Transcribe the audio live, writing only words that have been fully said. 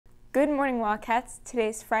Good morning, Wildcats. Today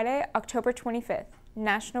is Friday, October 25th,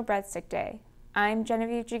 National Breadstick Day. I'm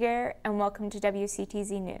Genevieve Jaguar, and welcome to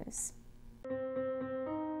WCTZ News.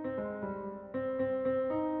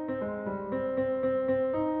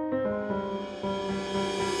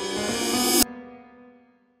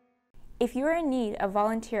 If you are in need of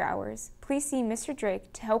volunteer hours, please see Mr.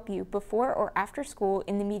 Drake to help you before or after school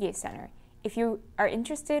in the Media Center if you are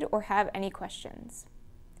interested or have any questions.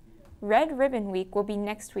 Red Ribbon Week will be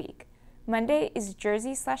next week. Monday is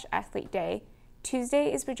Jersey/Athlete Day,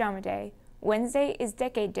 Tuesday is Pajama Day, Wednesday is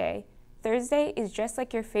Decade Day, Thursday is Dress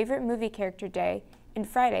Like Your Favorite Movie Character Day, and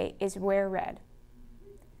Friday is Wear Red.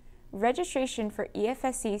 Registration for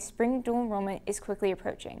EFSC Spring Dual Enrollment is quickly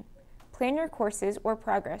approaching. Plan your courses or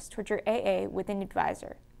progress toward your AA with an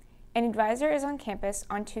advisor. An advisor is on campus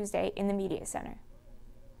on Tuesday in the Media Center.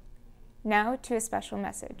 Now to a special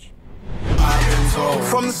message.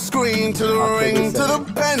 From the screen to the ring, to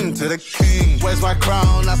the pen, to the king. Where's my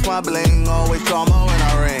crown? That's my bling. Always drama when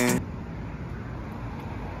I ring.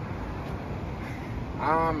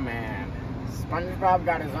 Oh man, SpongeBob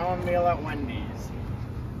got his own meal at Wendy's.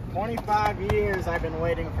 25 years I've been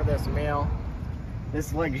waiting for this meal.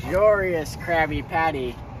 This luxurious Krabby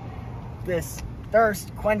Patty. This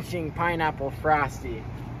thirst-quenching pineapple frosty.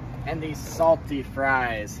 And these salty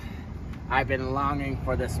fries. I've been longing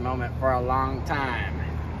for this moment for a long time.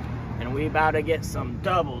 And we about to get some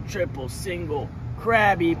double, triple, single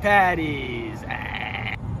Krabby Patties.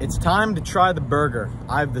 Ah. It's time to try the burger.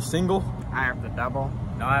 I have the single. I have the double.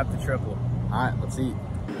 No, I have the triple. All right, let's eat.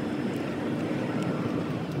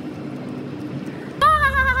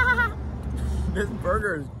 This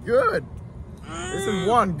burger is good. This is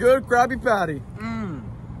one good Krabby Patty.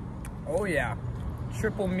 Oh yeah,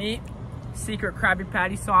 triple meat, secret Krabby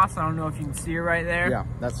Patty sauce. I don't know if you can see it right there. Yeah,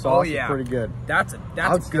 that sauce is pretty good. That's a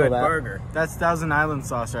good burger. That's Thousand Island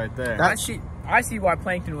sauce right there. I see why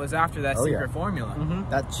Plankton was after that secret formula.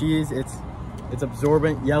 That cheese, it's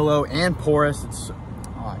absorbent, yellow, and porous. It's,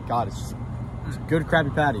 oh my God, it's a good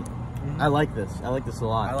Krabby Patty. I like this. I like this a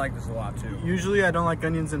lot. I like this a lot too. Usually I don't like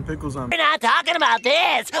onions and pickles on. We're not talking about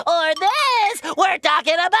this or this. We're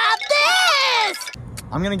talking about this.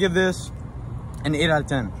 I'm gonna give this an 8 out of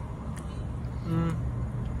 10.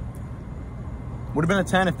 Would have been a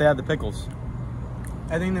 10 if they had the pickles.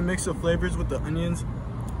 I think the mix of flavors with the onions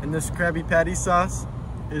and this Krabby Patty sauce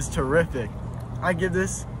is terrific. I give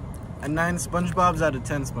this a 9 SpongeBobs out of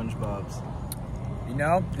 10 SpongeBobs. You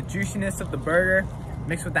know, the juiciness of the burger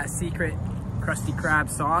mixed with that secret Krusty Krab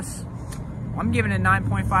sauce, I'm giving it a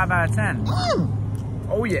 9.5 out of 10.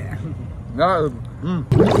 Oh yeah.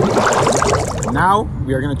 Now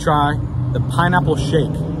we are gonna try the pineapple shake.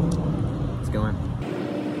 Let's go in.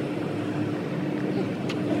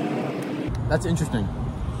 That's interesting.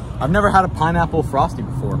 I've never had a pineapple frosty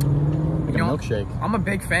before. Like a milkshake. I'm a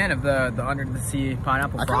big fan of the Under the Sea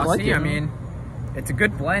pineapple frosty. Like it. I mean, it's a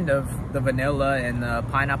good blend of the vanilla and the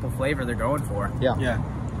pineapple flavor they're going for. Yeah.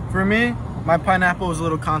 For me, my pineapple was a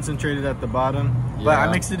little concentrated at the bottom, but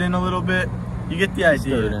I mixed it in a little bit. You get the idea.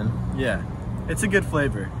 Stir it in. Yeah. It's a good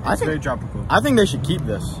flavor. It's very tropical. I think they should keep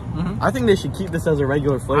this. I think they should keep this as a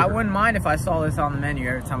regular flavor. I wouldn't mind if I saw this on the menu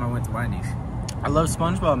every time I went to Wendy's. I love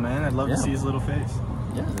SpongeBob, man. I'd love to see his little face.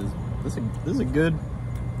 Yeah, this is a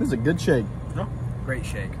good shake. Great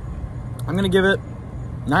shake. I'm gonna give it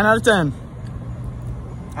 9 out of 10.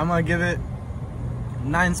 I'm gonna give it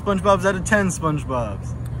 9 SpongeBobs out of 10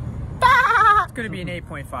 SpongeBobs. It's gonna be an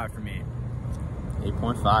 8.5 for me.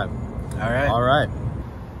 8.5. All right.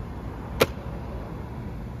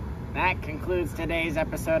 That concludes today's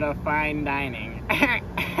episode of Fine Dining.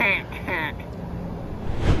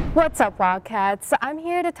 What's up, Wildcats? I'm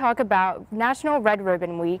here to talk about National Red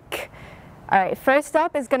Ribbon Week. All right, first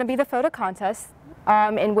up is going to be the photo contest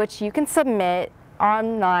in which you can submit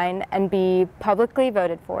online and be publicly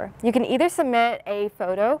voted for. You can either submit a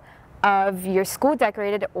photo of your school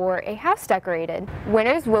decorated or a house decorated.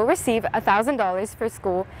 Winners will receive $1,000 for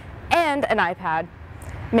school and an iPad.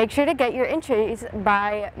 Make sure to get your entries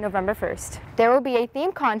by November 1st. There will be a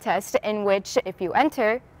theme contest in which, if you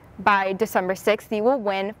enter by December 6th, you will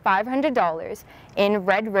win $500 in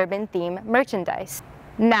Red Ribbon theme merchandise.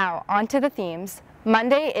 Now, on to the themes.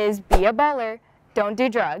 Monday is Be a Baller, Don't Do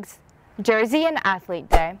Drugs, Jersey and Athlete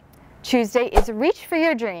Day. Tuesday is Reach for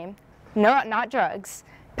Your Dream, No, Not Drugs,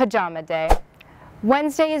 Pajama Day.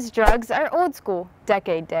 Wednesday is Drugs Are Old School,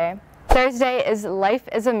 Decade Day. Thursday is Life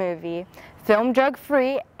is a Movie, Film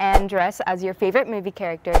drug-free and dress as your favorite movie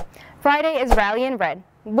character. Friday is Rally in Red.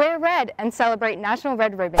 Wear red and celebrate National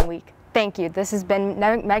Red Ribbon Week. Thank you. This has been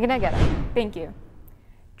Megan Agetta. Thank you.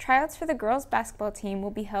 Tryouts for the girls' basketball team will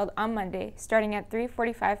be held on Monday, starting at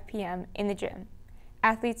 3:45 p.m. in the gym.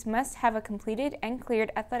 Athletes must have a completed and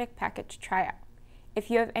cleared athletic packet to try out. If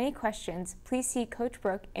you have any questions, please see Coach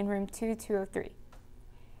Brooke in room 2203.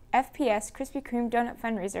 FPS Krispy Kreme Donut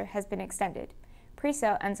fundraiser has been extended.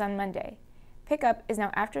 Pre-sale ends on Monday. Pickup is now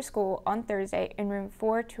after school on Thursday in room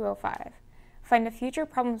 4205. Find a future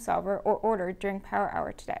problem solver or order during Power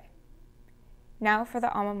Hour today. Now for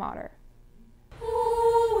the alma mater. Oh,